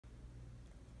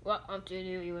Welcome to the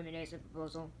new elimination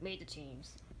proposal. Meet the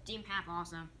teams. Team half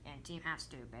awesome and team half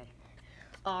stupid.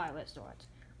 Alright, let's start.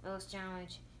 First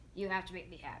challenge, you have to make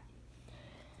me happy.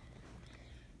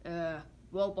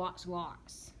 Roblox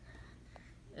walks.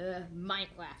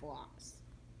 Minecraft walks.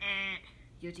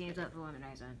 Your team's up for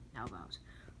elimination. How about?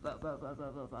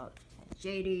 Vote.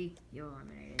 JD, you're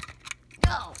eliminated.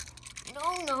 No!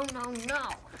 No.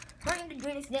 I'm the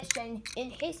greatest next gen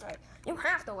in history. You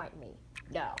have to like me.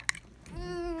 No.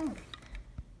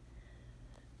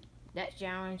 Next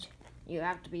challenge, you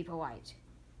have to be polite.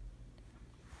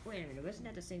 Wait a minute, wasn't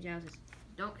that the same challenge as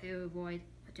don't kill, avoid,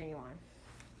 continue on?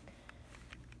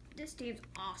 This team's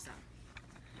awesome.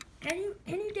 Can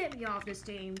you get me off this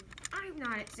team? I'm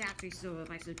not exactly sure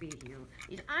if I should be here.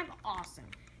 Because I'm awesome.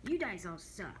 You guys all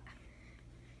suck.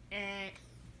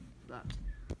 Vote.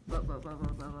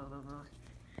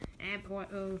 And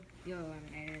Porto, you're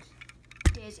eliminated.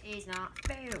 This is not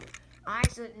fair. I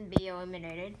shouldn't be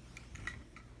eliminated.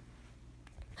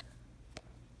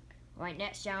 Right,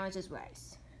 next challenge is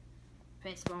race.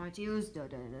 Prince volunteers,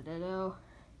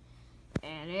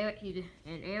 And Eric,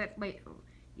 wait,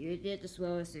 you did the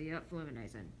slowest, so you're up for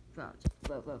elimination. Vote.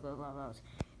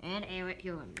 And Eric,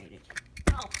 you're eliminated.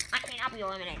 Oh, I cannot be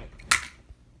eliminated.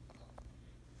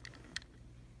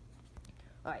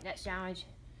 Alright, next challenge.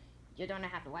 You're gonna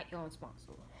have to like your own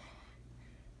sponsor.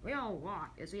 We all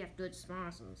walk, as we have good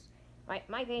sponsors.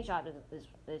 My main shot is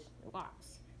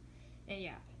walks. And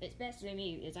yeah, it's best for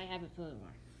me, as I have a third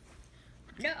one.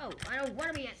 No, I don't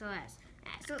want to be SLS.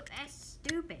 That's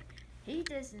stupid. He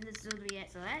doesn't deserve to be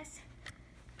SLS.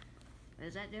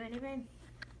 Does that do anything?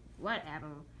 Whatever.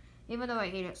 Even though I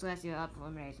hate SLS, you're up for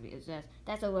elimination. It's just,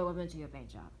 that's irrelevant to your paint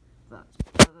job. Vote.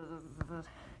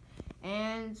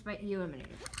 And Spike, you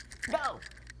eliminated. No!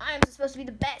 I am supposed to be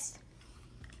the best!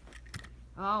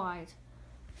 Alright.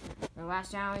 The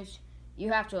last challenge,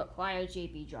 you have to acquire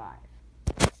JB Drive.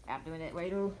 After doing it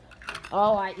later.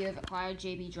 Alright, you have acquired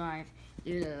JB Drive.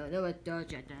 Do the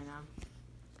dodge.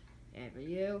 And for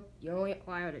you only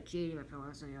acquired a cheating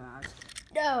repellent, so you're out.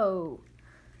 No!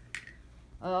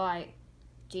 Alright.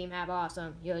 Team have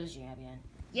awesome. You're the champion.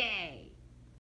 Yay!